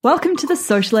Welcome to the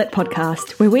Socialette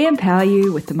podcast, where we empower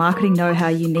you with the marketing know-how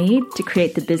you need to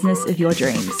create the business of your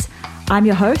dreams. I'm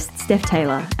your host, Steph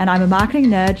Taylor, and I'm a marketing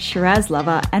nerd, Shiraz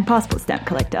lover, and passport stamp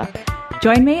collector.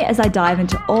 Join me as I dive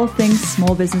into all things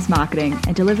small business marketing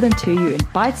and deliver them to you in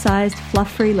bite-sized,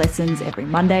 fluff-free lessons every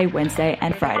Monday, Wednesday,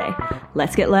 and Friday.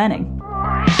 Let's get learning.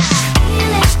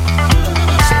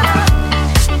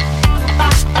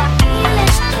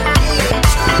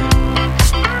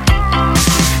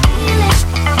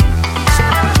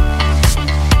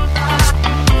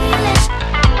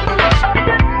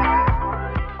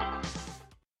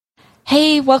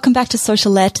 Hey, welcome back to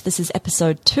Socialette. This is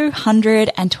episode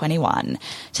 221.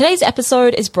 Today's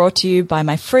episode is brought to you by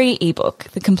my free ebook,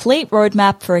 The Complete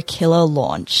Roadmap for a Killer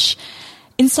Launch.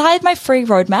 Inside my free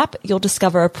roadmap, you'll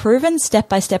discover a proven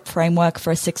step-by-step framework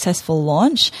for a successful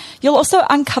launch. You'll also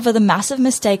uncover the massive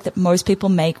mistake that most people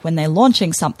make when they're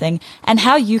launching something and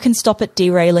how you can stop it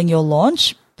derailing your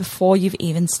launch before you've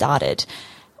even started.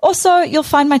 Also, you'll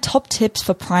find my top tips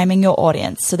for priming your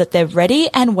audience so that they're ready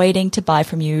and waiting to buy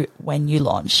from you when you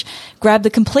launch. Grab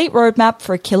the complete roadmap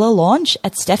for a killer launch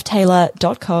at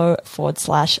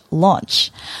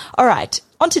stephtaylor.co/launch. All right,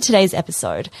 on to today's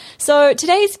episode. So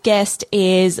today's guest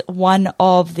is one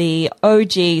of the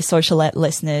OG Socialette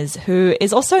listeners who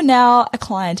is also now a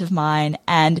client of mine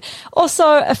and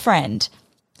also a friend.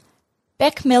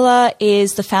 Beck Miller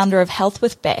is the founder of Health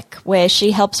with Beck, where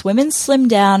she helps women slim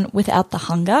down without the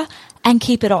hunger and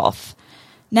keep it off.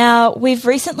 Now, we've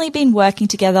recently been working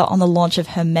together on the launch of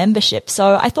her membership,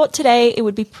 so I thought today it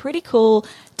would be pretty cool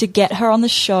to get her on the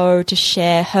show to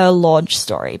share her launch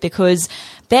story because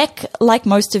Beck, like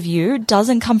most of you,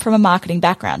 doesn't come from a marketing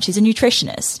background. She's a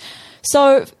nutritionist.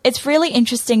 So it's really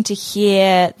interesting to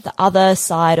hear the other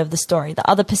side of the story, the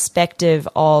other perspective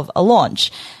of a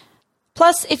launch.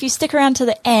 Plus, if you stick around to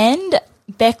the end,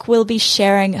 Beck will be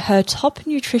sharing her top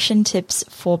nutrition tips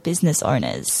for business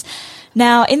owners.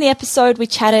 Now, in the episode, we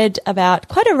chatted about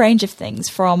quite a range of things,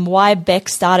 from why Beck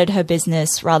started her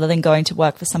business rather than going to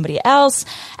work for somebody else,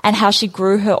 and how she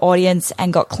grew her audience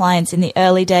and got clients in the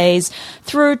early days,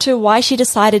 through to why she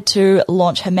decided to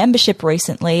launch her membership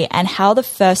recently and how the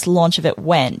first launch of it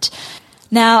went.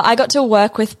 Now, I got to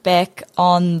work with Beck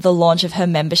on the launch of her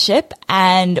membership,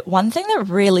 and one thing that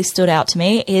really stood out to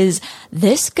me is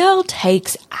this girl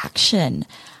takes action.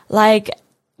 Like,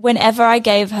 whenever I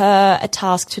gave her a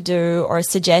task to do or a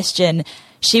suggestion,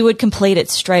 she would complete it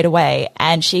straight away,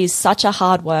 and she's such a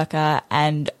hard worker,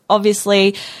 and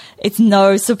obviously it's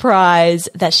no surprise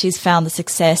that she's found the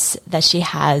success that she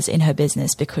has in her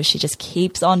business because she just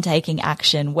keeps on taking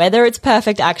action, whether it's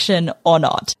perfect action or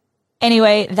not.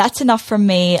 Anyway, that's enough from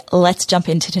me. Let's jump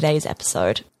into today's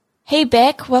episode. Hey,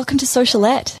 Beck, welcome to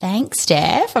Socialette. Thanks,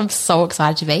 Steph. I'm so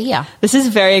excited to be here. This is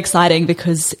very exciting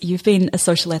because you've been a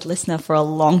Socialette listener for a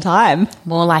long time.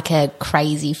 More like a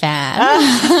crazy fan.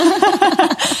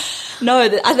 No,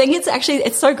 I think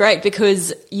it's so great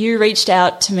because you reached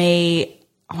out to me,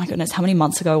 oh my goodness, how many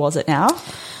months ago was it now?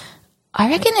 I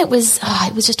reckon it was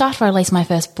just after I released my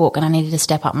first book and I needed to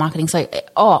step up marketing. So,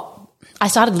 I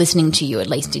started listening to you at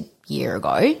least a year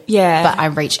ago. Yeah. But I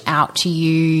reached out to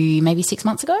you maybe 6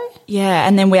 months ago. Yeah,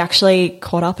 and then we actually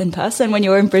caught up in person when you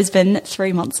were in Brisbane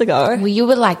 3 months ago. Well, you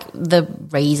were like the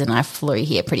reason I flew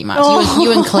here pretty much. Oh.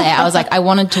 You and Claire. I was like, I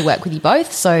wanted to work with you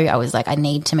both. So I was like, I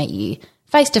need to meet you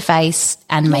face to face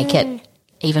and make it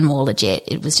even more legit.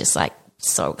 It was just like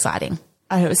so exciting.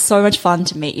 And it was so much fun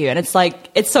to meet you. And it's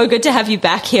so good to have you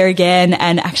back here again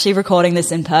and actually recording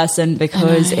this in person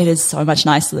because it is so much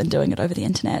nicer than doing it over the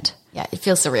internet. Yeah, it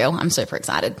feels surreal. I'm super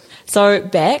excited. So,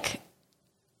 Beck,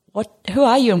 who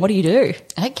are you and what do you do?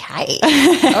 Okay.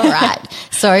 All right.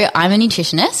 So I'm a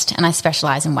nutritionist and I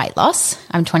specialize in weight loss.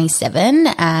 I'm 27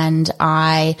 and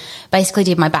I basically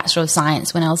did my Bachelor of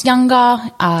Science when I was younger,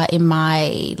 in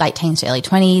my late teens to early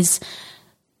 20s.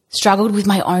 Struggled with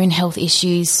my own health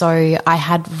issues. So I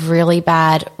had really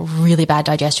bad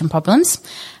digestion problems.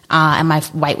 And my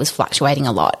weight was fluctuating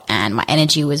a lot and my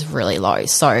energy was really low.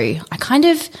 So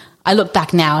I look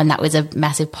back now and that was a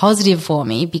massive positive for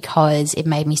me because it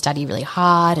made me study really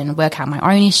hard and work out my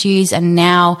own issues. And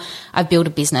now I've built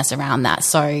a business around that.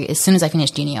 So as soon as I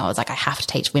finished uni, I was like, I have to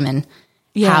teach women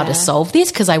how to solve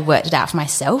this because I worked it out for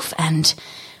myself. And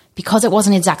because it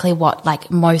wasn't exactly what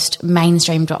like most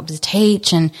mainstream doctors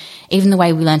teach, and even the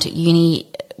way we learnt at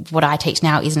uni, what I teach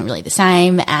now isn't really the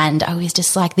same. And I was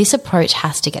just like, this approach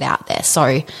has to get out there.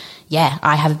 So yeah,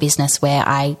 I have a business where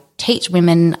I teach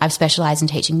women. I've specialised in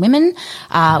teaching women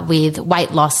with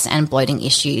weight loss and bloating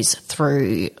issues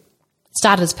through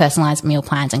started as personalised meal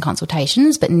plans and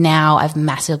consultations, but now I've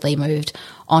massively moved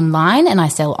online and I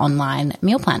sell online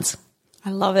meal plans.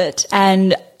 I love it.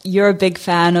 And you're a big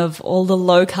fan of all the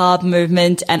low carb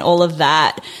movement and all of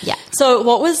that. Yeah. So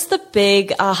what was the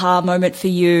big aha moment for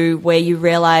you where you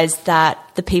realized that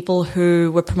the people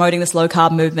who were promoting this low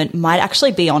carb movement might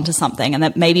actually be onto something, and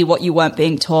that maybe what you weren't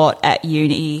being taught at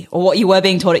uni, or what you were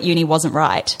being taught at uni, wasn't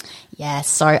right? Yeah.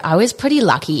 So I was pretty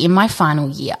lucky in my final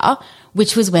year,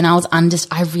 which was when I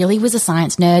really was a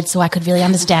science nerd, so I could really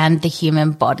understand the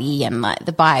human body and like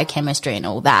the biochemistry and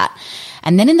all that.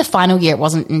 And then in the final year, it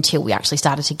wasn't until we actually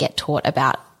started to get taught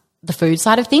about the food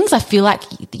side of things. I feel like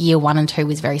year 1 and 2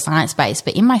 was very science-based.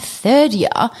 But in my third year,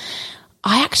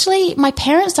 my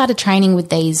parents started training with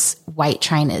these weight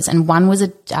trainers, and one was a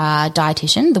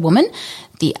dietitian, the woman.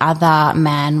 The other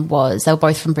man they were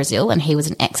both from Brazil, and he was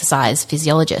an exercise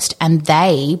physiologist. And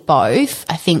they both,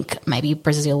 I think maybe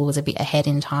Brazil was a bit ahead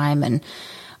in time, and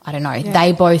I don't know,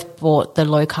 they both brought the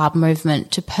low carb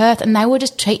movement to Perth, and they were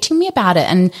just teaching me about it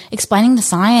and explaining the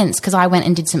science, because I went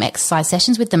and did some exercise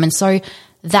sessions with them. And so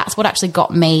that's what actually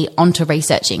got me onto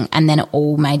researching. And then it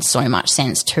all made so much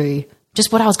sense to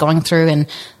just what I was going through. And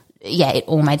yeah, it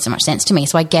all made so much sense to me.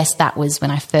 So I guess that was when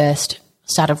I first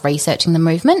started researching the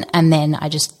movement, and then I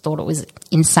just thought it was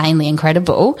insanely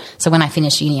incredible. So when I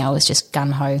finished uni, I was just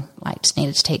gung-ho, like just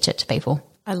needed to teach it to people.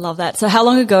 I love that. So how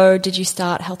long ago did you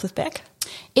start Health with Beck?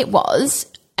 It was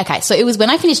when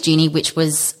I finished uni, which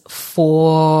was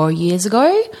 4 years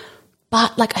ago.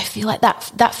 But like, I feel like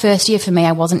that first year for me,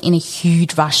 I wasn't in a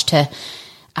huge rush to,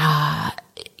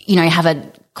 have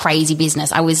a crazy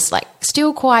business. I was like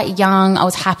still quite young. I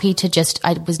was happy to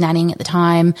I was nannying at the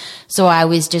time. So I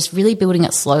was just really building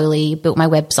it slowly, built my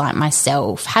website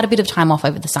myself, had a bit of time off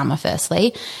over the summer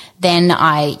firstly. Then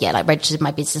I registered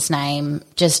my business name,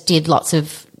 just did lots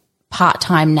of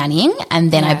part-time nannying,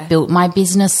 and then I built my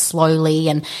business slowly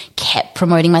and kept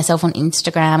promoting myself on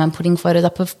Instagram and putting photos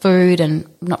up of food, and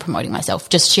not promoting myself,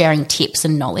 just sharing tips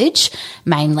and knowledge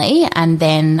mainly. And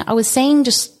then I was seeing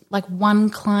just like one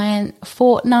client a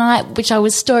fortnight, which I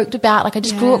was stoked about. Like I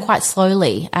just grew it quite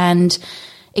slowly and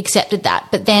accepted that.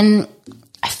 But then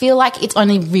I feel like it's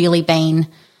only really been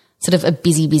sort of a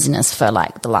busy business for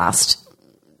like the last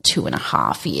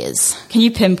 2.5 years. Can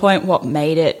you pinpoint what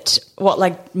made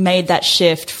that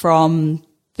shift from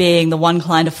being the one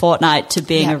client a fortnight to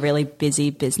being a really busy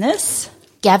business?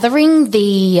 Gathering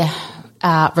the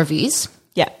reviews.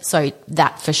 Yeah. So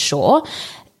that for sure.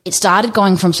 It started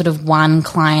going from sort of one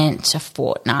client a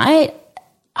fortnight.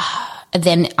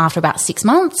 Then after about 6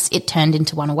 months, it turned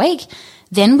into one a week.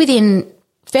 Then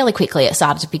fairly quickly, it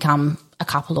started to become a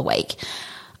couple a week.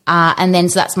 And then,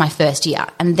 so that's my first year.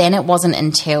 And then it wasn't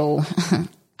until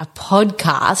a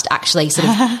podcast actually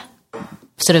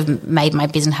sort of made my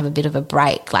business have a bit of a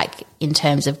break, like in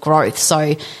terms of growth.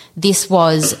 So this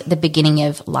was the beginning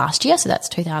of last year. So that's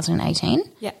 2018.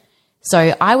 Yeah. So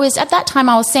at that time,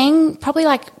 I was seeing probably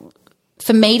like,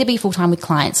 for me to be full-time with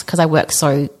clients, because I work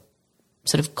so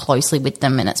sort of closely with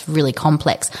them and it's really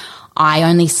complex, I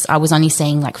was only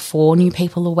seeing like 4 new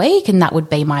people a week, and that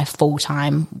would be my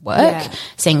full-time work,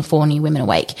 seeing 4 new women a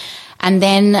week. And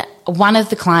then one of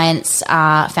the clients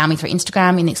found me through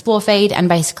Instagram in the Explore feed, and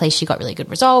basically she got really good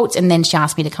results, and then she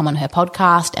asked me to come on her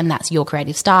podcast, and that's Your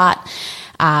Creative Start.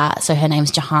 So her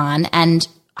name's Jahan, and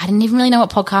I didn't even really know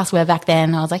what podcasts were back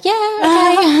then. I was like, yeah,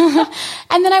 okay.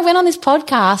 And then I went on this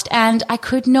podcast, and I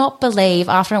could not believe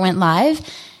after it went live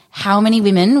how many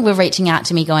women were reaching out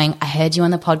to me going, I heard you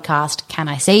on the podcast. Can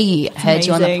I see you? I heard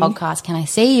you on the podcast. Can I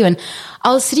see you? And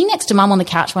I was sitting next to Mum on the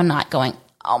couch one night going,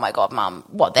 oh my God, Mum,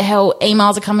 what the hell?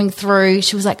 Emails are coming through.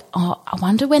 She was like, oh, I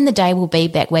wonder when the day will be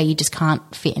back where you just can't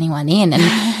fit anyone in. And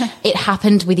it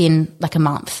happened within like a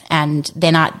month. And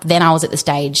then I was at the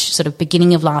stage sort of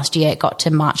beginning of last year, it got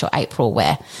to March or April,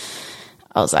 where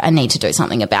I was like, I need to do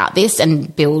something about this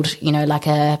and build, like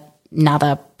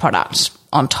another product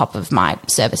on top of my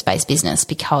service-based business,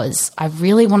 because I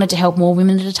really wanted to help more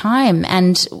women at a time.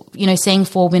 And, seeing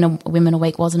 4 women a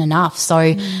week wasn't enough.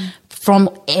 So from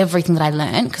everything that I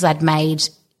learned, because I'd made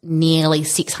nearly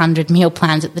 600 meal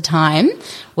plans at the time,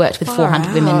 worked with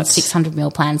 400 women, 600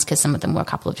 meal plans, because some of them were a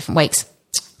couple of different weeks,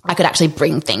 I could actually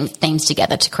bring themes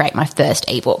together to create my first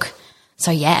ebook.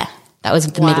 So yeah, that was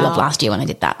the middle of last year when I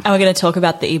did that. And we're going to talk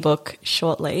about the ebook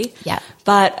shortly. Yeah.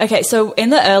 But okay, so in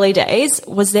the early days,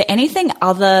 was there anything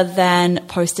other than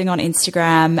posting on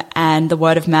Instagram and the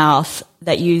word of mouth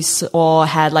that you saw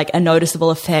had like a noticeable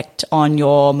effect on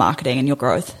your marketing and your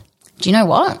growth? Do you know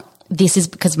what? This is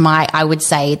because I would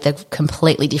say the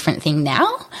completely different thing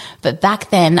now, but back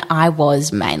then I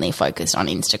was mainly focused on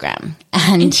Instagram.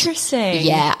 And interesting.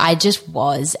 Yeah, I just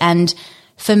was. And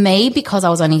for me, because I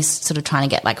was only sort of trying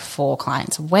to get like 4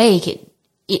 clients a week,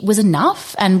 it was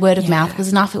enough, and word of mouth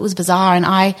was enough. It was bizarre. And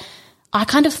I I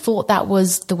kind of thought that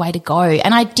was the way to go.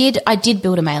 And I did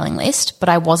build a mailing list, but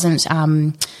I wasn't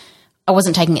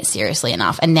taking it seriously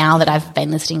enough. And now that I've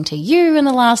been listening to you in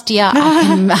the last year, I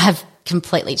have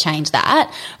completely changed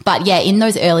that. But yeah, in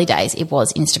those early days, it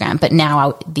was Instagram. But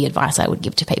now the advice I would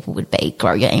give to people would be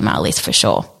grow your email list for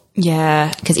sure.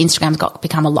 Yeah. Because Instagram's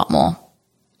become a lot more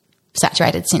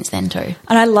saturated since then too.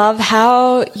 And I love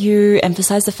how you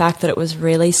emphasize the fact that it was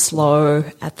really slow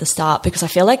at the start, because I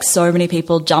feel like so many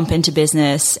people jump into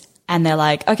business and they're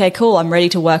like, okay, cool, I'm ready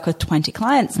to work with 20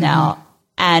 clients now.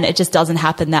 And it just doesn't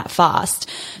happen that fast.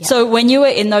 Yep. So when you were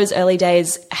in those early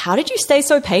days, how did you stay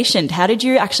so patient? How did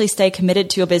you actually stay committed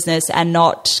to your business and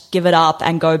not give it up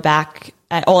and go back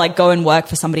or like go and work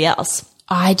for somebody else?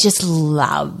 I just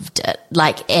loved it.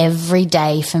 Like every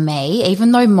day for me,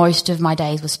 even though most of my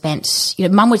days were spent,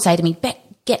 Mum would say to me,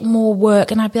 get more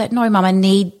work. And I'd be like, no, Mum, I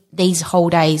need these whole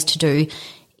days to do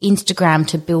Instagram,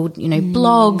 to build,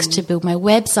 blogs, to build my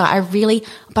website.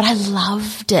 But I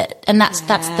loved it. And that's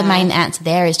the main answer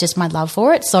there, is just my love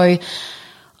for it. So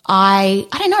I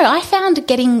don't know, I found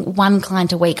getting one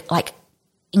client a week like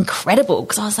incredible,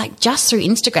 because I was like, just through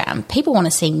Instagram, people want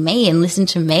to see me and listen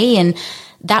to me. And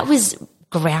that was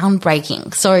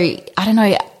groundbreaking. So I don't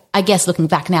know, I guess looking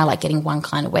back now, like getting one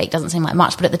client a week doesn't seem like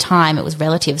much, but at the time it was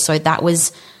relative. So that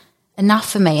was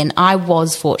enough for me. And I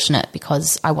was fortunate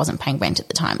because I wasn't paying rent at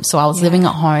the time. So I was living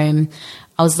at home.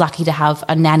 I was lucky to have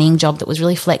a nannying job that was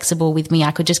really flexible with me.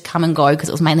 I could just come and go because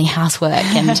it was mainly housework.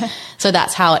 And so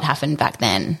that's how it happened back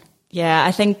then. Yeah,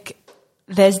 I think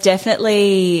there's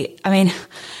definitely,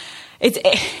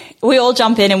 we all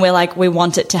jump in and we're like, we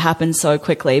want it to happen so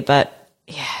quickly, but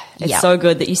it's so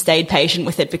good that you stayed patient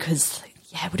with it, because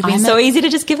it would have been so easy to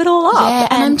just give it all up. Yeah,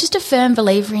 and I'm just a firm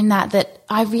believer in that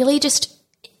I really just,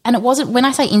 and it wasn't, when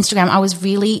I say Instagram, I was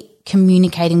really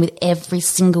communicating with every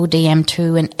single DM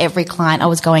to and every client. I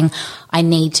was going, I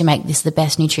need to make this the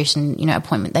best nutrition,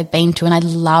 appointment they've been to. And I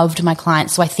loved my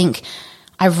clients. So I think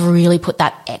I've really put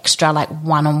that extra like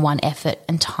one-on-one effort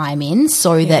and time in,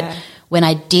 so that when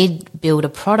I did build a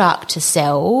product to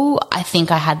sell, I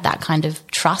think I had that kind of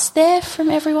trust there from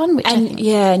everyone. And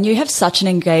you have such an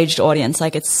engaged audience.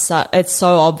 Like it's so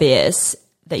obvious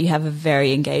that you have a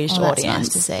very engaged audience. That's nice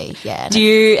to see. Yeah. Do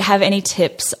you have any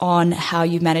tips on how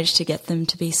you manage to get them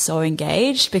to be so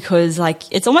engaged? Because like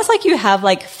it's almost like you have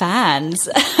like fans.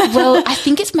 Well, I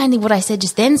think it's mainly what I said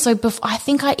just then. So I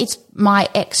think it's my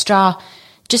extra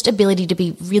just ability to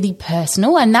be really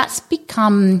personal, and that's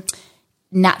become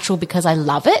natural because I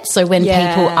love it. So when people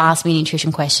ask me a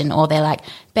nutrition question, or they're like,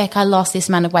 Beck, I lost this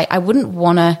amount of weight, I wouldn't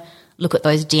want to look at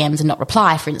those DMs and not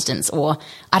reply, for instance. Or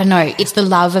I don't know, it's the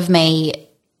love of me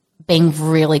being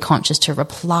really conscious to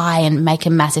reply and make a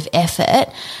massive effort,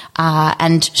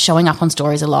 and showing up on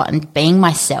stories a lot and being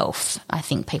myself. I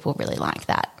think people really like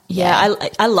that. Yeah.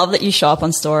 I love that you show up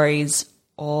on stories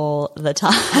all the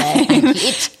time. Yeah, thank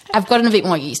you. I've gotten a bit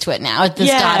more used to it now. At the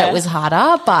start it was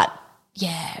harder, but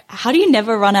how do you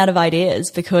never run out of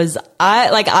ideas? Because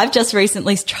I've just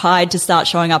recently tried to start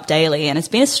showing up daily, and it's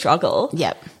been a struggle.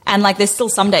 Yep. And like there's still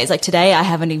some days, like today I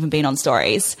haven't even been on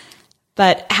stories.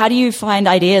 But how do you find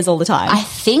ideas all the time? I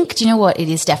think, do you know what it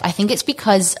is, Steph? I think it's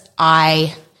because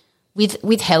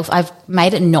with health, I've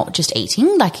made it not just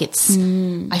eating. Like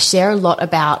I share a lot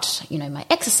about, my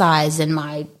exercise and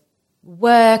my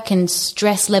work and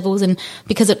stress levels, and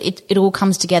because it all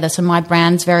comes together. So my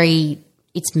brand's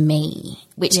it's me,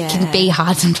 which can be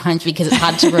hard sometimes because it's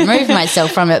hard to remove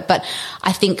myself from it. But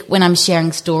I think when I'm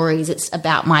sharing stories, it's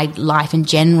about my life in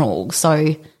general.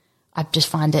 So I just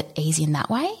find it easy in that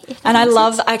way. And I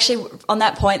love, actually, on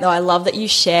that point though, I love that you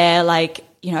share, like,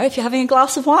 if you're having a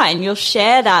glass of wine, you'll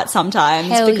share that sometimes.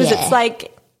 Because it's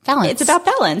like balance. It's about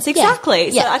balance.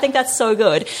 Exactly. So I think that's so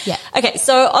good. Yeah. Okay.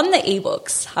 So on the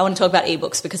ebooks, I want to talk about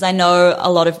ebooks because I know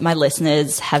a lot of my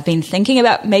listeners have been thinking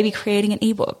about maybe creating an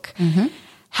ebook. Mm-hmm.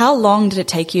 How long did it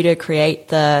take you to create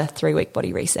the 3-week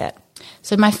body reset?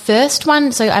 So my first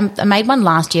one, I made one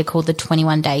last year called the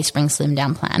 21-day Spring Slim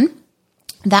Down Plan.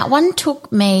 That one took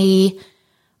me,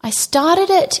 I started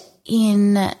it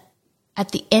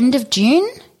at the end of June,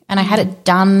 and I had it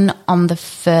done on the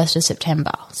 1st of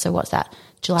September. So what's that?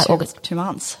 July, August. 2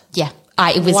 months. Yeah.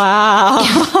 It was. Wow.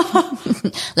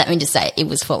 Let me just say it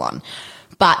was full on.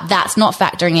 But that's not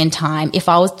factoring in time. If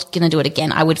I was going to do it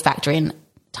again, I would factor in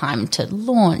time to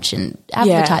launch and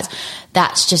advertise.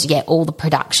 That's just all the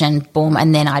production, boom,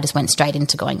 and then I just went straight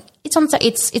into going,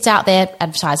 it's out there,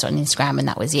 advertised on Instagram, and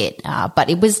that was it. But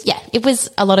it was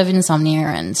a lot of insomnia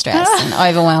and stress and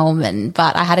overwhelm,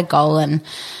 but I had a goal and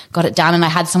got it done, and I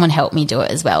had someone help me do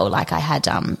it as well. Like I had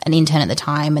an intern at the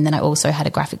time, and then I also had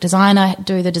a graphic designer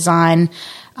do the design.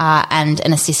 and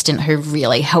an assistant who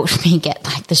really helped me get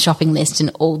like the shopping list and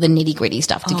all the nitty gritty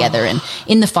stuff together. And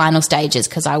in the final stages,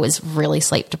 because I was really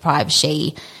sleep deprived,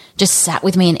 she just sat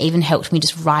with me and even helped me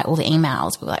just write all the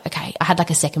emails. We were like, okay, I had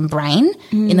like a second brain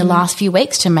in the last few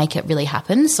weeks to make it really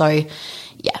happen. So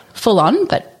yeah, full on,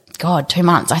 but God, 2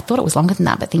 months. I thought it was longer than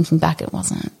that, but thinking back, it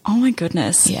wasn't. Oh my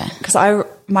goodness. Yeah. Because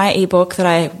my ebook that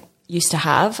I used to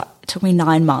have took me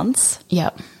 9 months.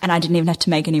 Yep. And I didn't even have to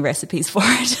make any recipes for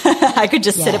it. I could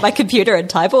just sit at my computer and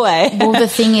type away. Well, the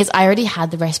thing is, I already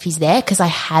had the recipes there because I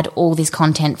had all this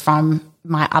content from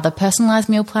my other personalized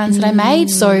meal plans that I made.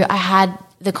 So I had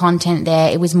the content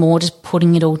there. It was more just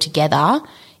putting it all together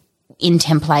in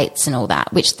templates and all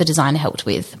that, which the designer helped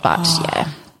with. But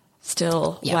yeah.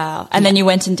 Still, wow. And then you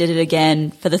went and did it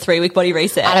again for the 3-week body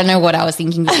reset. I don't know what I was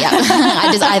thinking, but yeah.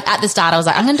 At the start, I was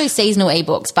like, I'm going to do seasonal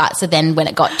ebooks. But so then when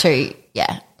it got to,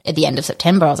 at the end of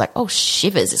September, I was like, oh,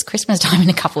 shivers, it's Christmas time in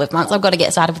a couple of months. I've got to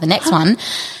get started with the next one.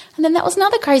 And then that was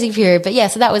another crazy period. But yeah,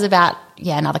 so that was about,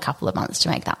 another couple of months to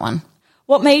make that one.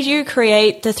 What made you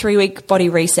create the 3-week body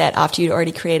reset after you'd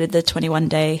already created the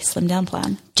 21-day slim down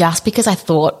plan? Just because I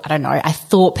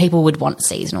thought people would want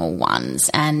seasonal ones.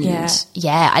 And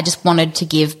I just wanted to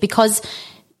give, because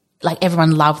like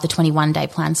everyone loved the 21-day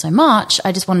plan so much,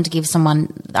 I wanted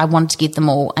to give them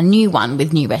all a new one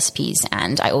with new recipes.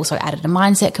 And I also added a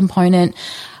mindset component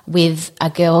with a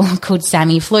girl called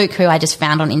Sammy Fluke, who I just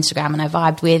found on Instagram and I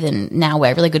vibed with, and now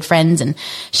we're really good friends, and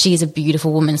she's a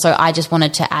beautiful woman. So I just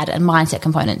wanted to add a mindset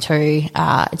component too.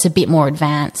 It's a bit more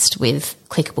advanced with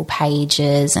clickable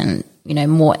pages and,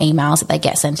 more emails that they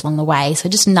get sent along the way. So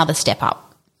just another step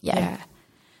up. Yeah.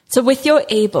 So with your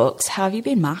ebooks, how have you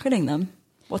been marketing them?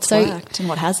 What's worked and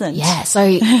what hasn't? Yeah, so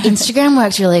Instagram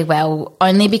works really well,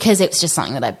 only because it's just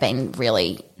something that I've been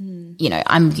really,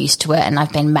 I'm used to it, and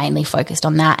I've been mainly focused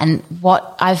on that. And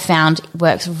what I've found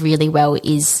works really well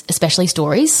is especially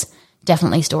stories,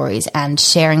 definitely stories, and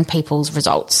sharing people's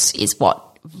results is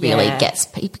what really gets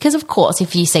people. Because, of course,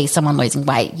 if you see someone losing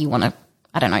weight, you want to,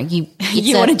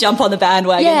 you want to jump on the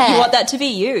bandwagon. Yeah. You want that to be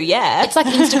you, yeah. It's like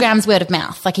Instagram's word of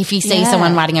mouth. Like if you see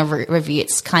someone writing a review,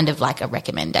 it's kind of like a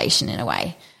recommendation in a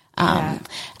way.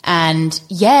 And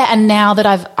now that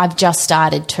I've just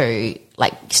started to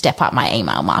like step up my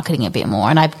email marketing a bit more,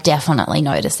 and I've definitely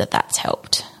noticed that that's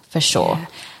helped for sure. Yeah.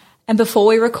 And before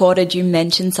we recorded, you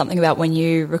mentioned something about when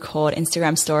you record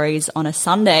Instagram stories on a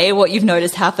Sunday, what you've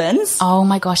noticed happens. Oh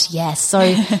my gosh, yes.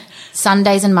 So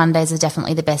Sundays and Mondays are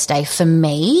definitely the best day for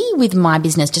me with my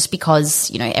business, just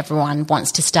because, everyone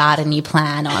wants to start a new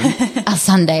plan on a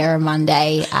Sunday or a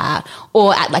Monday,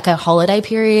 or at like a holiday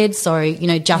period. So,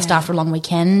 just after a long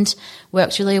weekend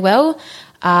works really well.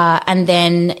 And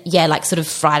then, like sort of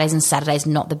Fridays and Saturdays,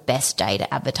 not the best day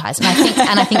to advertise. And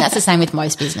I think that's the same with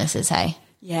most businesses, hey?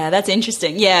 Yeah, that's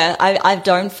interesting. Yeah, I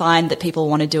don't find that people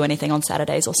want to do anything on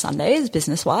Saturdays or Sundays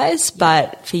business-wise,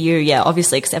 but for you,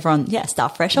 obviously, because everyone,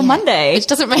 start fresh on Monday. Which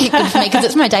doesn't make it good for me because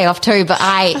it's my day off too, but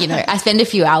I spend a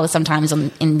few hours sometimes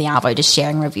in the Arvo just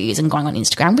sharing reviews and going on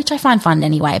Instagram, which I find fun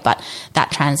anyway, but that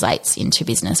translates into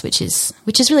business, which is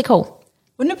really cool.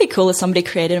 Wouldn't it be cool if somebody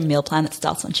created a meal plan that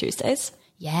starts on Tuesdays?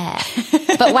 Yeah.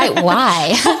 But wait,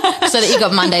 why? So that you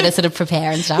got Monday to sort of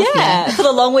prepare and stuff? Yeah. For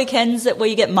the long weekends where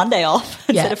you get Monday off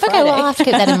instead of Friday. Okay, well, I'll have to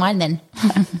keep that in mind then.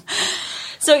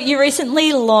 So you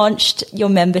recently launched your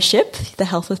membership, the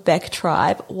Health with Beck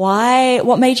Tribe.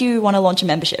 What made you want to launch a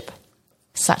membership?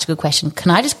 Such a good question.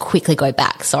 Can I just quickly go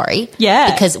back? Sorry.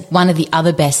 Yeah. Because one of the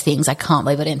other best things, I can't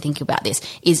believe I didn't think about this,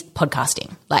 is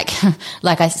podcasting. Like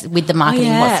with the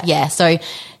marketing. So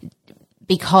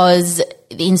because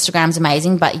the Instagram's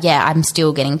amazing, but I'm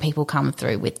still getting people come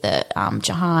through with the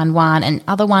Jahan one and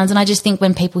other ones. And I just think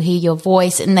when people hear your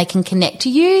voice and they can connect to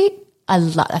you,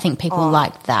 I think people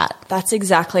like that. That's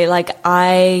exactly,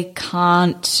 I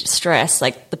can't stress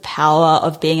the power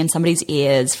of being in somebody's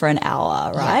ears for an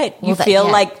hour, right? Yeah. You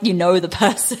feel like you know the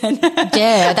person.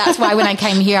 Yeah, that's why when I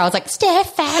came here I was like,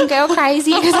 Steph, fangirl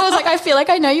crazy, because I was like, I feel like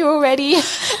I know you already.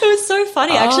 It was so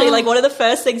funny actually. One of the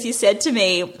first things you said to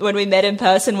me when we met in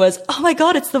person was, oh my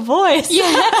God, it's the voice. Yeah,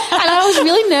 and I was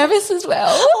really nervous as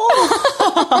well.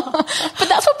 But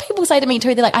that's what people say to me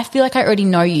too. They're like, I feel like I already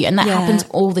know you, and that happens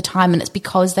all the time. And it's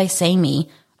because they see me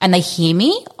and they hear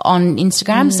me on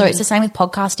Instagram. So it's the same with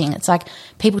podcasting. It's like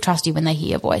people trust you when they hear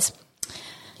your voice.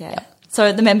 Yeah.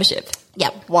 So the membership.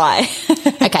 Yep. Why?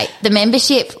 Okay. The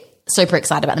membership, super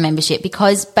excited about the membership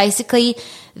because basically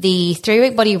the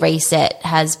 3-week body reset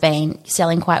has been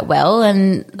selling quite well,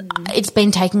 and it's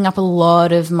been taking up a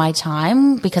lot of my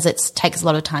time because it takes a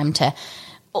lot of time to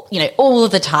all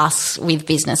of the tasks with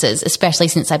businesses, especially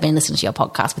since I've been listening to your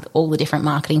podcast with all the different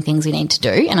marketing things we need to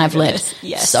do. And I've learned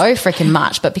so freaking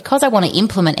much. But because I want to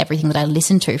implement everything that I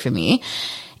listen to from you,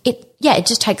 it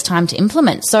just takes time to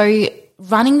implement. So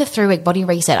running the 3-week body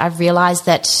reset, I've realized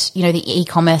that, the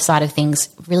e-commerce side of things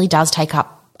really does take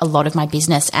up a lot of my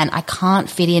business, and I can't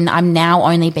fit in. I'm now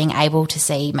only being able to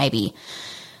see maybe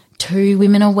 2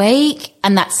 women a week,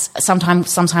 and that's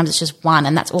sometimes it's just 1,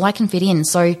 and that's all I can fit in.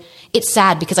 So it's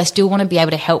sad because I still want to be able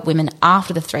to help women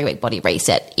after the 3-week body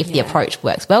reset if the approach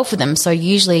works well for them. So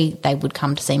usually they would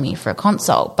come to see me for a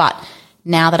consult, but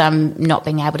now that I'm not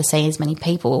being able to see as many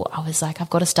people, I was like, I've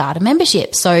got to start a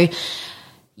membership. So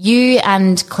you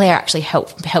and Claire actually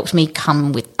helped me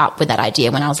come up with that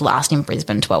idea when I was last in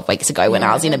Brisbane 12 weeks ago when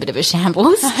I was in a bit of a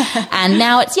shambles. And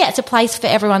now it's a place for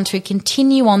everyone to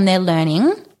continue on their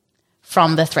learning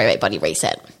from the 3-week body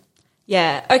reset.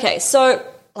 Yeah. Okay. So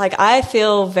I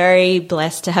feel very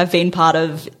blessed to have been part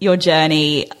of your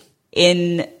journey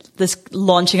in this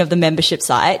launching of the membership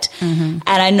site. Mm-hmm. And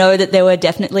I know that there were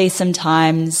definitely some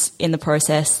times in the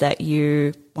process that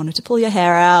you wanted to pull your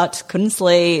hair out, couldn't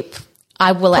sleep.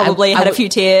 I had a few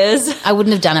tears. I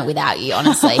wouldn't have done it without you,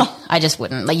 honestly. I just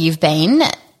wouldn't.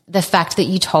 The fact that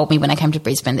you told me when I came to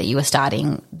Brisbane that you were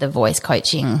starting the voice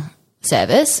coaching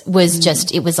service was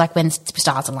it was like when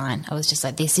stars aligned. I was just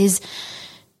like,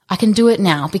 I can do it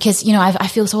now because, I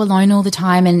feel so alone all the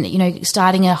time, and,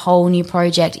 starting a whole new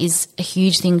project is a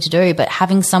huge thing to do, but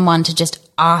having someone to just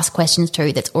ask questions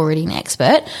to that's already an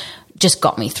expert just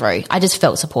got me through. I just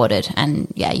felt supported,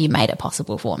 and you made it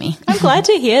possible for me. I'm glad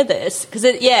to hear this because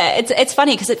it's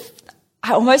funny because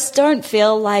I almost don't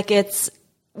feel like it's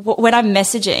when I'm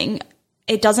messaging,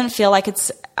 it doesn't feel like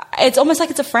it's almost like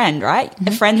it's a friend, right? Mm-hmm.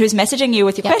 A friend who's messaging you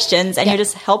with your questions and you're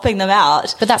just helping them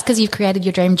out. But that's because you've created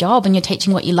your dream job and you're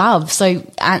teaching what you love. So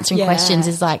answering questions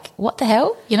is like, what the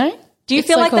hell, Do you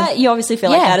feel like that? You obviously feel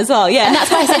like that as well, yeah. And that's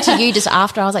why I said to you just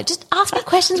after, I was like, just ask me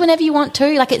questions whenever you want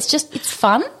to. Like, it's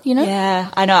fun, Yeah,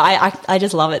 I know. I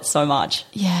just love it so much.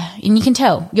 Yeah, and you can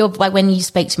tell. You're like when you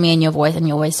speak to me in your voice and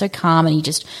you're always so calm and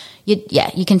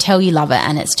you can tell you love it,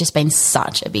 and it's just been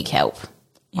such a big help,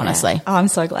 honestly. Oh, I'm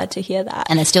so glad to hear that.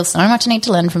 And there's still so much I need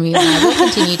to learn from you, and I will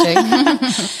continue to.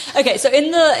 Okay, so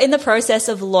in the process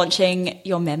of launching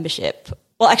your membership,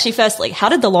 well, actually, firstly, how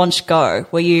did the launch go?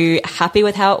 Were you happy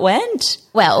with how it went?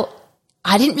 Well,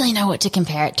 I didn't really know what to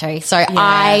compare it to. So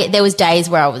there was days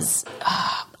where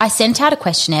I sent out a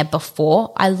questionnaire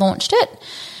before I launched it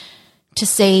to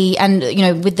see, and,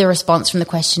 with the response from the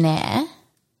questionnaire,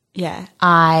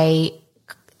 it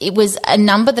was a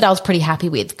number that I was pretty happy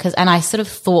with and I sort of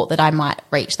thought that I might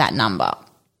reach that number,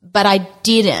 but I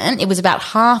didn't. It was about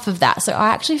half of that. So I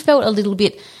actually felt a little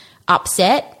bit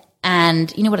upset.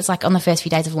 And you know what it's like on the first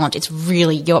few days of launch? It's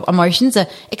really, your emotions are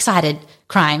excited,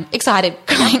 crying, excited,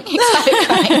 crying, excited,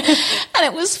 crying. And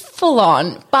it was full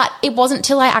on. But it wasn't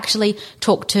till I actually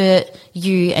talked to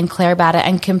you and Claire about it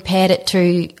and compared it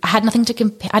to, I had nothing to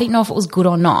compare. I didn't know if it was good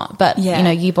or not. But,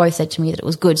 you both said to me that it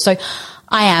was good. So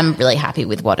I am really happy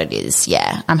with what it is.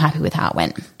 Yeah, I'm happy with how it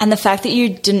went. And the fact that you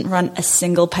didn't run a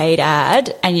single paid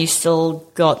ad and you still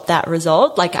got that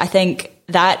result, I think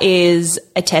that is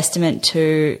a testament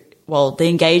to the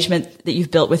engagement that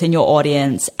you've built within your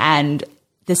audience and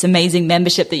this amazing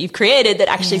membership that you've created that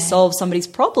actually solves somebody's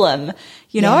problem,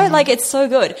 it's so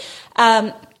good.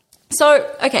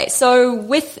 So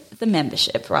with the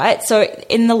membership, right? So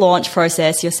in the launch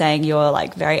process, you're saying you're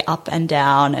very up and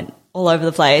down and all over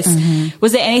the place. Mm-hmm.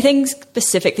 Was there anything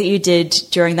specific that you did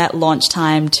during that launch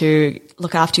time to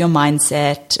look after your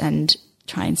mindset and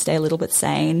try and stay a little bit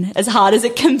sane, as hard as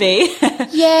it can be?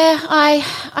 Yeah,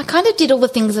 I kind of did all the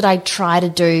things that I try to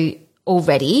do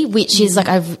already, which is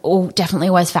I've definitely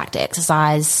always factor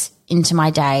exercise into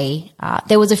my day.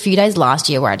 There was a few days last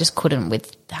year where I just couldn't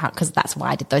because that's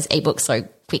why I did those ebooks so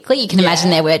quickly. You can imagine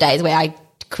there were days where I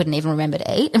couldn't even remember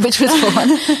to eat, which was fun.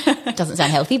 It doesn't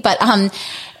sound healthy, but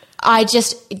I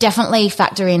just definitely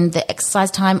factor in the exercise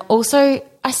time. Also,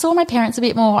 I saw my parents a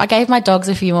bit more. I gave my dogs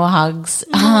a few more hugs.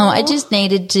 I just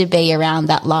needed to be around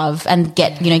that love and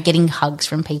getting hugs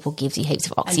from people gives you heaps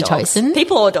of oxytocin.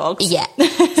 People or dogs. Yeah.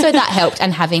 So that helped.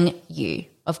 And having you,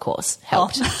 of course,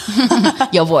 helped.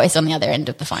 Your voice on the other end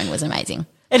of the phone was amazing.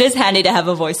 It is handy to have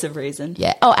a voice of reason.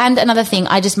 Yeah. Oh, and another thing,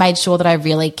 I just made sure that I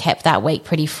really kept that week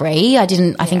pretty free. I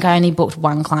think I only booked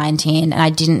one client in and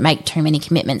I didn't make too many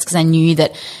commitments because I knew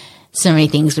that so many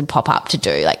things would pop up to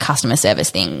do, like customer service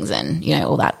things and,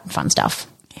 all that fun stuff.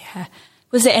 Yeah.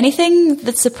 Was there anything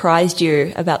that surprised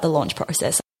you about the launch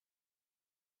process?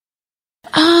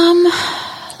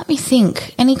 Let me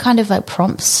think. Any kind of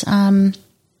prompts,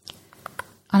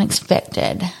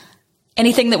 unexpected.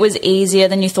 Anything that was easier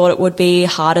than you thought it would be,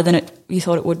 harder than you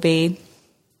thought it would be?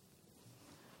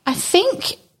 I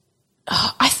think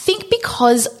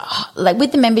because, like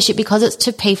with the membership, because it's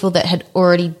to people that had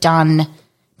already done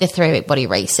the 3-week body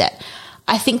reset,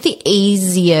 I think the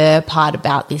easier part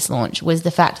about this launch was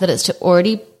the fact that it's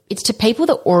to people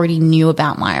that already knew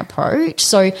about my approach.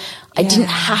 So I didn't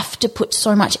have to put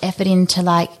so much effort into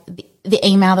like the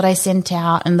email that I sent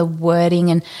out and the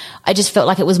wording. And I just felt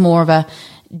like it was more of a,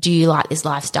 do you like this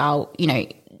lifestyle? You know,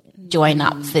 join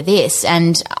up for this.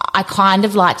 And I kind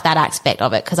of liked that aspect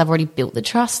of it because I've already built the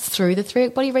trust through the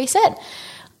 3-week body reset.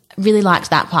 Really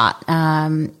liked that part.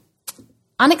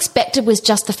 Unexpected was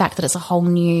just the fact that it's a whole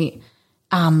new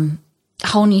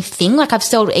thing. Like I've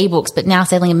sold ebooks, but now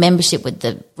selling a membership with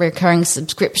the recurring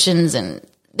subscriptions, and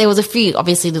there was a few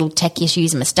obviously little tech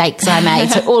issues and mistakes I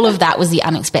made. So all of that was the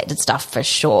unexpected stuff for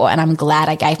sure. And I'm glad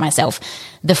I gave myself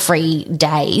the free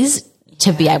days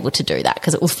to be able to do that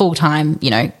because it was full time, you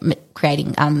know,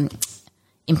 creating,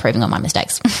 improving on my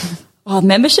mistakes. Well,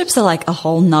 memberships are like a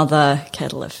whole nother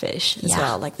kettle of fish as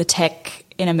well, like the tech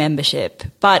in a membership.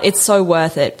 But it's so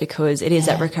worth it because it is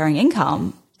that recurring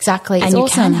income. Exactly. And it's you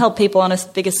awesome. can help people on a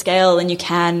bigger scale than you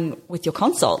can with your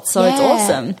consult. So it's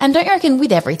awesome. And don't you reckon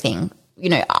with everything, you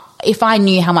know, if I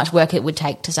knew how much work it would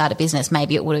take to start a business,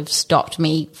 maybe it would have stopped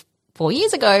me 4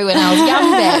 years ago when I was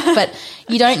young. But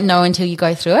you don't know until you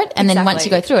go through it. And then once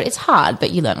you go through it, it's hard,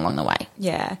 but you learn along the way.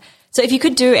 Yeah. So if you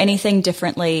could do anything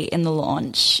differently in the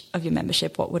launch of your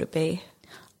membership, what would it be?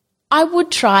 I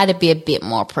would try to be a bit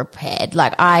more prepared.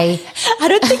 Like I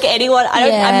don't think anyone,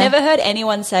 I've never heard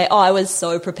anyone say, oh, I was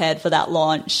so prepared for that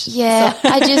launch. Yeah. So.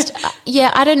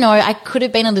 I don't know. I could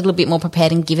have been a little bit more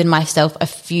prepared and given myself a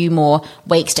few more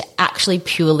weeks to actually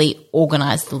purely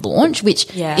organize the launch,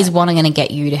 which is what I'm going to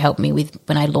get you to help me with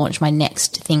when I launch my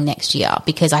next thing next year,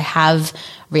 because I have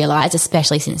realized,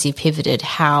 especially since you've pivoted,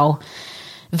 how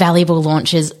valuable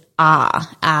launches are.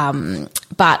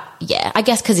 But yeah, I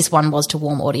guess because this one was to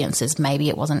warm audiences, maybe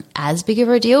it wasn't as big of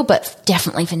a deal, but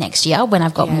definitely for next year when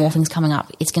I've got more things coming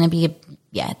up, it's going to be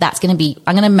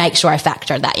I'm going to make sure I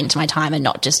factor that into my time and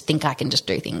not just think I can just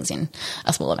do things in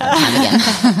a small amount of time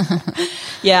again.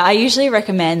 Yeah. I usually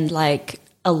recommend like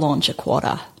a launch a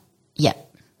quarter. Yeah.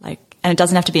 And it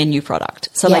doesn't have to be a new product.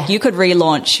 So like you could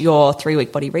relaunch your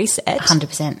 3-week body reset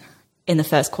 100% in the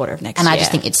first quarter of next year. And I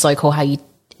just think it's so cool how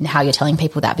you're telling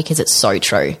people that, because it's so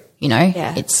true, you know.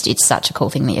 It's such a cool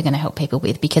thing that you're going to help people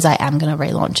with, because I am going to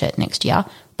relaunch it next year,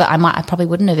 but I probably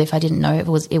wouldn't have if I didn't know it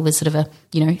was sort of a,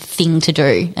 you know, thing to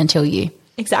do until you.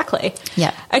 Exactly.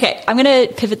 Yeah. Okay, I'm going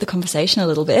to pivot the conversation a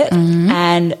little bit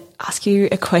and ask you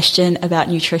a question about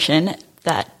nutrition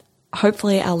that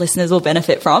hopefully our listeners will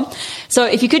benefit from. So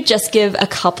if you could just give a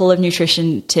couple of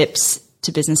nutrition tips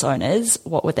to business owners,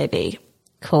 what would they be?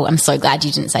 Cool. I'm so glad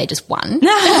you didn't say just one.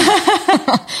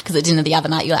 Because at dinner the other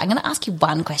night, you're like, I'm going to ask you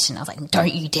one question. I was like,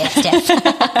 don't you dare, Steph.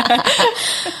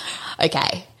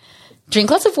 Okay. Drink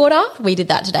lots of water. We did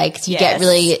that today because you get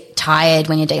really tired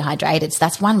when you're dehydrated. So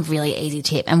that's one really easy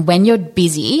tip. And when you're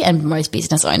busy, and most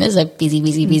business owners are busy,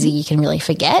 you can really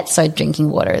forget. So drinking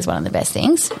water is one of the best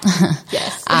things.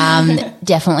 Yes.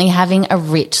 Definitely having a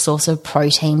rich source of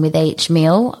protein with each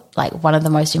meal, like one of the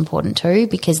most important too,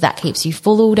 because that keeps you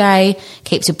full all day,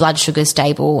 keeps your blood sugar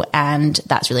stable. And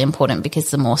that's really important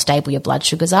because the more stable your blood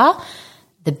sugars are,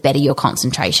 the better your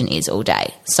concentration is all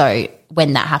day. So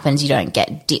when that happens, you don't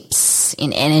get dips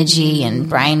in energy and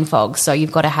brain fog. So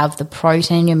you've got to have the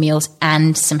protein in your meals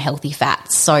and some healthy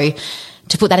fats. So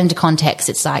to put that into context,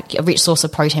 it's like a rich source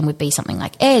of protein would be something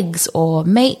like eggs or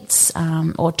meats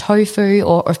or tofu,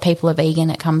 or if people are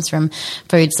vegan, it comes from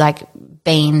foods like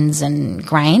beans and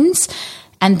grains.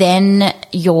 And then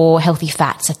your healthy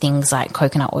fats are things like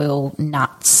coconut oil,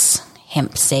 nuts,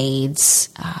 hemp seeds,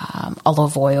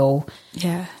 olive oil,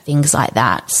 things like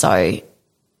that. So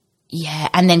yeah,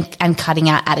 and cutting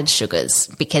out added sugars,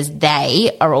 because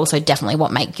they are also definitely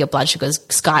what make your blood sugars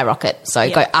skyrocket.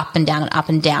 So go up and down and up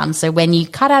and down. So when you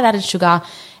cut out added sugar,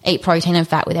 eat protein and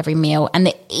fat with every meal. And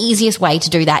the easiest way to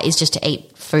do that is just to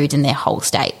eat foods in their whole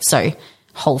state. So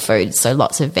whole foods, so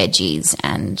lots of veggies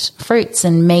and fruits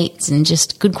and meats and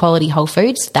just good quality whole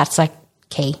foods. That's like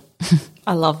key.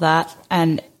 I love that.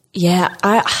 And yeah,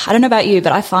 I don't know about you,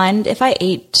 but I find if I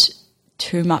eat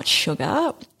too much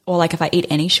sugar, or like if I eat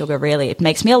any sugar really, it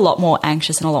makes me a lot more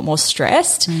anxious and a lot more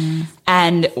stressed.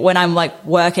 And when I'm like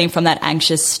working from that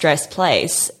anxious, stressed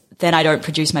place, then I don't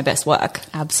produce my best work.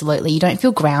 Absolutely. You don't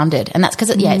feel grounded. And that's because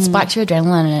it spikes your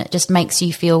adrenaline and it just makes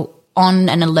you feel on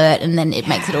and alert, and then it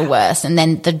makes it all worse. And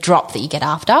then the drop that you get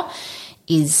after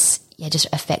is just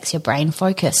affects your brain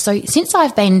focus. So since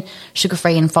I've been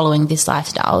sugar-free and following this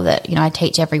lifestyle that, I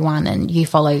teach everyone, and you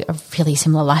follow a really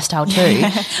similar lifestyle too.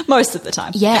 Most of the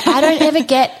time. Yeah, I don't ever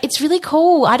it's really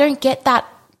cool. I don't get that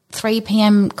 3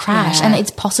 p.m. crash, and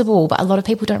it's possible, but a lot of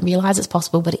people don't realize it's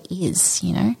possible, but it is,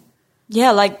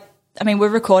 Yeah, we're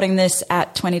recording this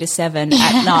at 20 to 7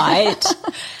 at night,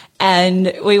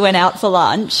 and we went out for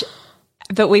lunch,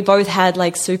 but we both had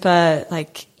super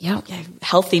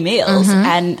healthy meals,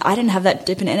 and I didn't have that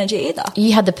dip in energy either.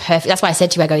 You had that's why I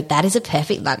said to you, I go, that is a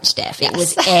perfect lunch, Steph. It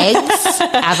was eggs,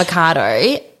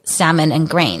 avocado, salmon and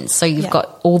greens. So you've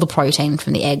got all the protein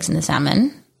from the eggs and the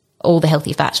salmon, all the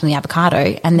healthy fats from the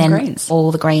avocado, and then greens.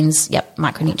 All the greens,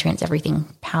 micronutrients, everything,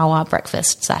 power,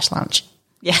 breakfast / lunch.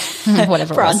 Yeah.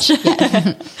 Whatever Brunch. It was.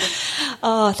 Yeah.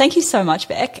 Oh, thank you so much,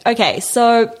 Beck. Okay,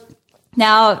 so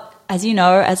now, as you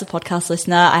know, as a podcast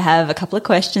listener, I have a couple of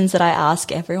questions that I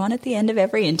ask everyone at the end of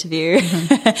every interview.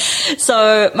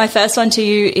 So my first one to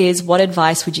you is, what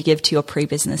advice would you give to your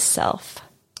pre-business self?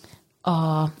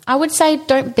 Oh, I would say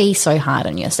don't be so hard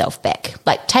on yourself, Beck.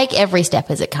 Take every step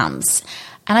as it comes.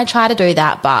 And I try to do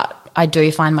that, but I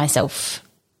do find myself,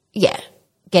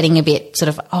 getting a bit sort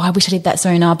of, I wish I did that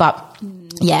sooner, but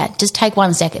just take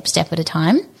one step at a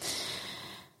time.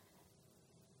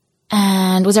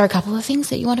 And was there a couple of things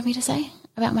that you wanted me to say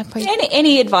about my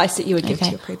Any advice that you would give to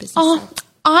your pre-business self?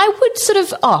 I would sort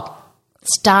of,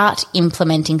 start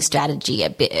implementing strategy a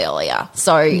bit earlier.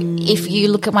 So if you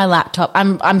look at my laptop,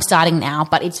 I'm starting now,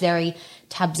 but it's very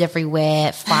tabs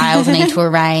everywhere, files I need to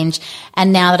arrange.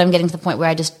 And now that I'm getting to the point where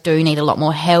I just do need a lot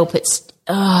more help, it's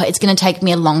going to take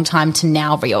me a long time to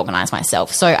now reorganize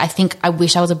myself. So I think I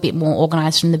wish I was a bit more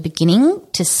organized from the beginning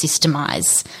to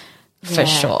systemize for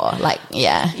sure.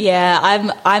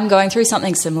 Yeah, I'm going through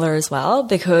something similar as well,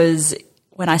 because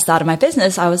when I started my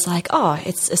business, I was like,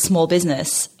 it's a small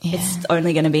business. Yeah. It's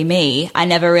only going to be me. I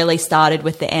never really started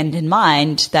with the end in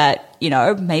mind that,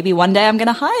 maybe one day I'm going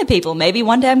to hire people. Maybe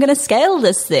one day I'm going to scale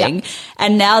this thing. Yep.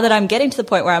 And now that I'm getting to the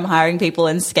point where I'm hiring people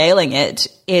and scaling it,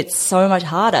 it's so much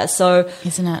harder. So,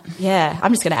 isn't it? Yeah,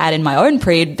 I'm just going to add in my own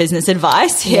pre-business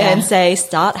advice here and say,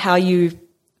 start how you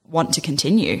want to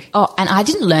continue. Oh, and I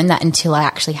didn't learn that until I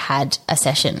actually had a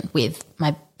session with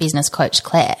my business coach,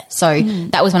 Claire. So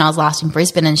that was when I was last in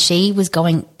Brisbane, and she was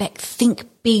going, Beck, think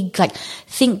big,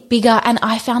 think bigger. And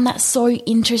I found that so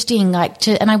interesting,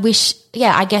 and I wish,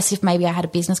 I guess if maybe I had a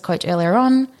business coach earlier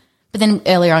on, but then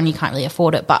earlier on you can't really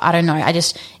afford it. But I don't know.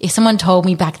 If someone told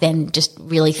me back then, just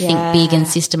really think big and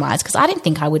systemize, because I didn't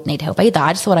think I would need help either.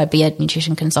 I just thought I'd be a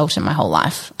nutrition consultant my whole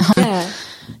life.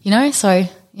 So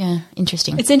yeah,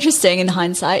 interesting. It's interesting in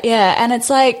hindsight, and it's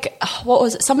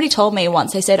somebody told me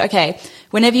once, they said, okay,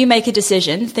 whenever you make a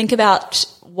decision, think about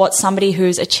what somebody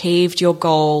who's achieved your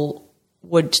goal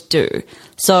would do.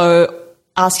 So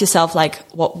ask yourself,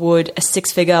 what would a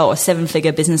 6-figure or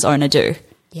 7-figure business owner do?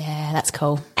 Yeah, that's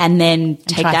cool. And then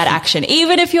take that action.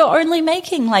 Even if you're only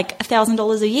making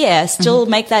 $1,000 a year, still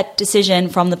make that decision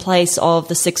from the place of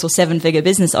the 6 or 7-figure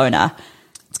business owner.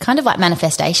 It's kind of like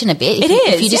manifestation a bit.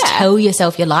 If you just tell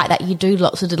yourself you're like that, you do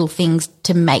lots of little things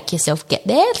to make yourself get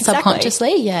there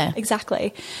subconsciously. Yeah.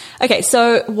 Exactly. Okay,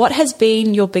 so what has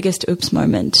been your biggest oops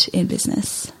moment in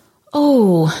business?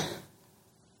 Oh,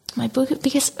 my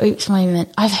biggest oops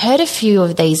moment. I've heard a few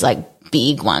of these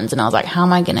big ones, and I was like, how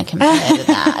am I going to compare to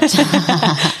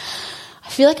that? I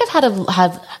feel like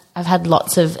I've had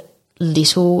lots of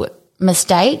little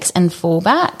mistakes and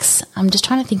fallbacks. I'm just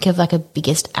trying to think of a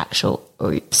biggest actual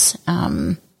oops.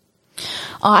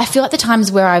 I feel like the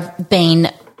times where I've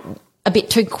been a bit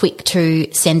too quick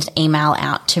to send an email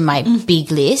out to my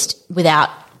big list without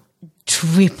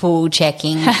triple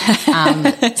checking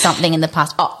something in the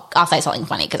past. I'll say something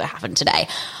funny because it happened today.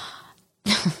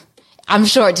 I'm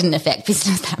sure it didn't affect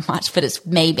business that much, but it's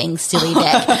me being silly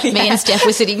Beck. Me and Steph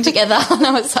were sitting together, and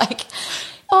I was like,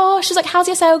 she's like, how's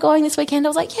your sale going this weekend? I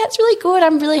was like, yeah, it's really good.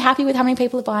 I'm really happy with how many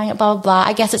people are buying it, blah, blah, blah.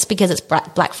 I guess it's because it's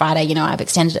Black Friday, I've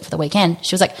extended it for the weekend.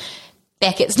 She was like,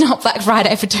 Beck, it's not Black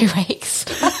Friday for 2 weeks.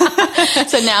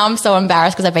 So now I'm so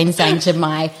embarrassed because I've been saying to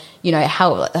my,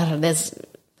 there's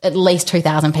at least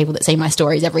 2,000 people that see my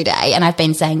stories every day, and I've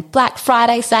been saying Black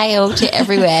Friday sale to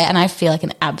everywhere, and I feel like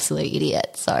an absolute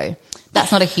idiot. So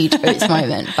that's not a huge oops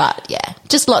moment, but yeah,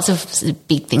 just lots of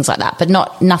big things like that, but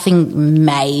nothing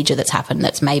major that's happened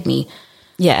that's made me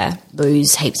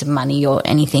lose heaps of money or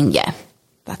anything. Yeah.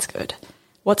 That's good.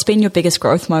 What's been your biggest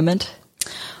growth moment?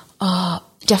 Oh,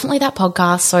 definitely that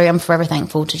podcast. So I'm forever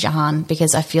thankful to Jahan,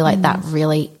 because I feel like that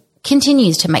really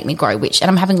continues to make me grow, and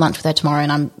I'm having lunch with her tomorrow,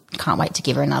 and I can't wait to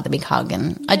give her another big hug.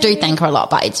 And I do thank her a lot,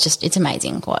 but it's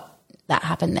amazing what that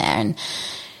happened there. And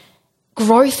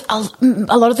growth,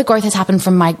 a lot of the growth has happened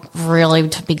from my really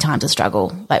big times of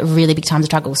struggle, like really big times of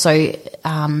struggle. So,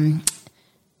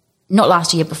 not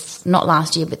last year,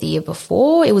 but the year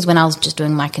before, it was when I was just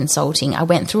doing my consulting. I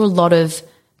went through a lot of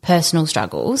personal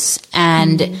struggles,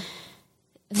 and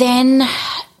then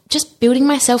just building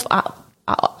myself up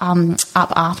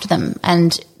after them,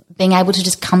 and being able to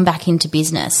just come back into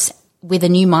business with a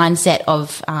new mindset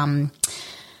of,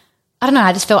 I don't know,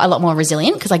 I just felt a lot more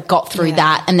resilient because I got through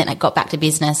that, and then I got back to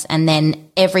business. And then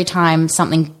every time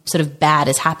something sort of bad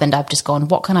has happened, I've just gone,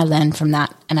 what can I learn from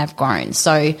that? And I've grown.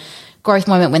 So growth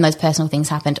moment when those personal things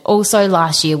happened. Also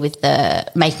last year with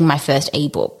making my first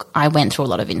ebook, I went through a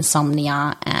lot of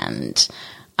insomnia, and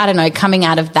I don't know, coming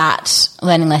out of that,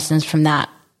 learning lessons from that,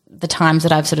 the times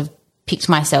that I've sort of picked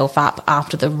myself up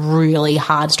after the really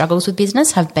hard struggles with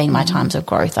business have been my times of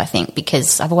growth, I think,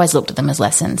 because I've always looked at them as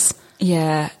lessons.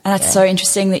 Yeah. And that's so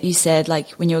interesting that you said, like,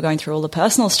 when you were going through all the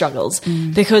personal struggles,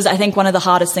 because I think one of the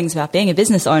hardest things about being a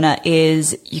business owner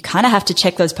is you kind of have to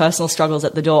check those personal struggles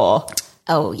at the door.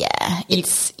 Oh, yeah. You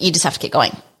just have to keep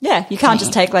going. Yeah. You can't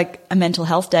just take like a mental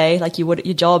health day like you would at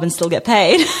your job and still get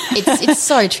paid. It's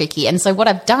so tricky. And so what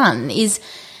I've done is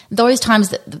those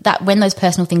times that when those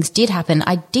personal things did happen,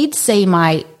 I did see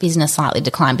my business slightly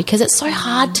decline, because it's so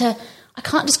hard I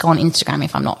can't just go on Instagram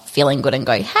if I'm not feeling good and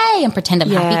go, hey, and pretend I'm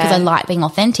happy, because I like being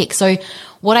authentic. So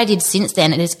what I did since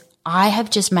then is I have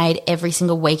just made every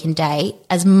single week and day,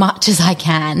 as much as I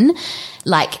can,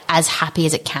 like as happy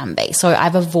as it can be. So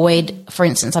I've avoided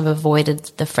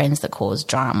the friends that cause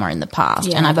drama in the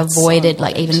past, and I've avoided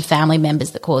like even family members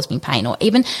that cause me pain, or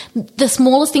even the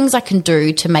smallest things I can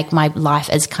do to make my life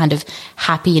as kind of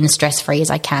happy and stress-free as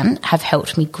I can have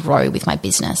helped me grow with my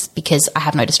business, because I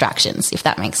have no distractions, if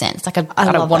that makes sense. Like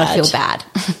I don't want to feel bad.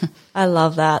 I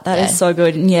love that. That is so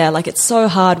good. And yeah, like it's so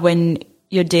hard when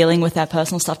you're dealing with that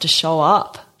personal stuff to show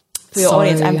up for your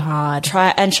audience and hard.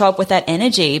 Try and show up with that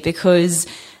energy, because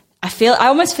I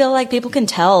almost feel like people can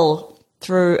tell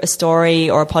through a story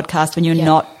or a podcast when you're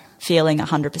not feeling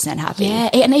 100% happy. Yeah,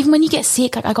 and even when you get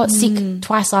sick, like I got sick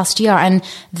twice last year, and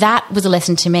that was a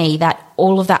lesson to me that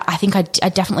all of that, I think I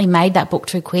definitely made that book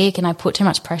too quick, and I put too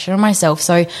much pressure on myself.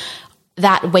 So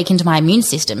that weakened my immune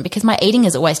system, because my eating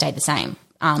has always stayed the same.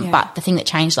 But the thing that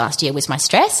changed last year was my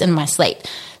stress and my sleep.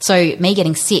 So me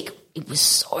getting sick, it was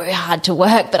so hard to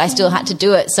work, but I still had to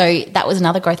do it. So that was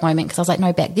another growth moment, because I was like,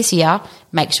 no, Beck, this year,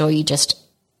 make sure you just,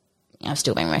 I've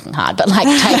still been working hard, but like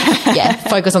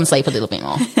focus on sleep a little bit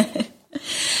more.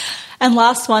 And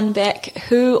last one, Beck,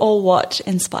 who or what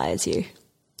inspires you?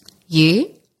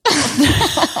 You?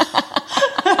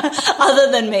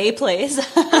 Other than me, please.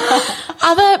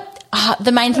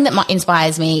 The main thing that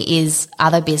inspires me is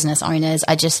other business owners.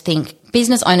 I just think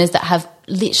business owners that have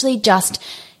literally just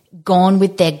gone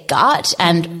with their gut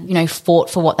and, fought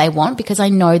for what they want, because I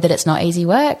know that it's not easy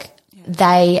work. Yeah.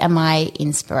 They are my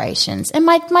inspirations. And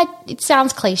it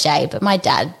sounds cliche, but my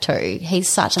dad too. He's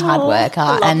such a hard worker.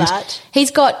 I love that.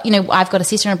 He's got, I've got a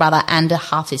sister and a brother and a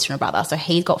half sister and a brother. So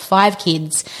he's got 5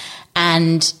 kids,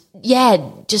 and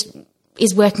just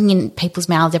is working in people's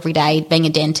mouths every day, being a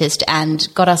dentist, and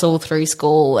got us all through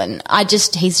school. And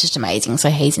he's just amazing. So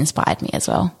he's inspired me as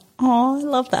well. Oh, I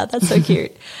love that. That's so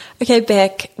cute. Okay,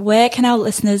 Beck, where can our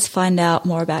listeners find out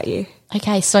more about you?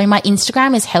 Okay, so my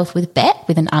Instagram is Health with Beck,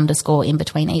 with an underscore in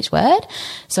between each word.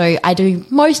 So I do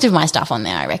most of my stuff on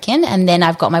there, I reckon. And then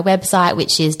I've got my website,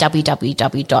 which is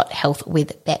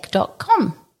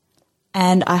www.healthwithbeck.com.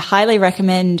 And I highly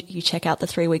recommend you check out the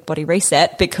 3-week body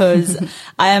reset, because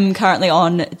I am currently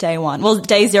on day 1. Well,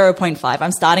 day 0.5.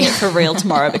 I'm starting it for real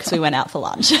tomorrow because we went out for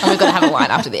lunch. And we've got to have a wine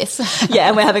after this. Yeah,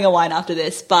 and we're having a wine after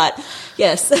this. But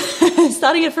yes,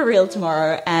 starting it for real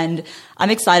tomorrow. And I'm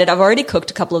excited. I've already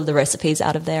cooked a couple of the recipes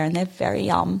out of there, and they're very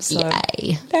yum. So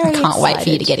yay. Very I can't wait for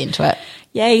you to get into it.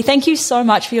 Yay. Thank you so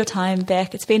much for your time,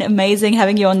 Beck. It's been amazing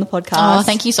having you on the podcast. Oh,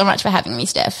 thank you so much for having me,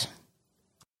 Steph.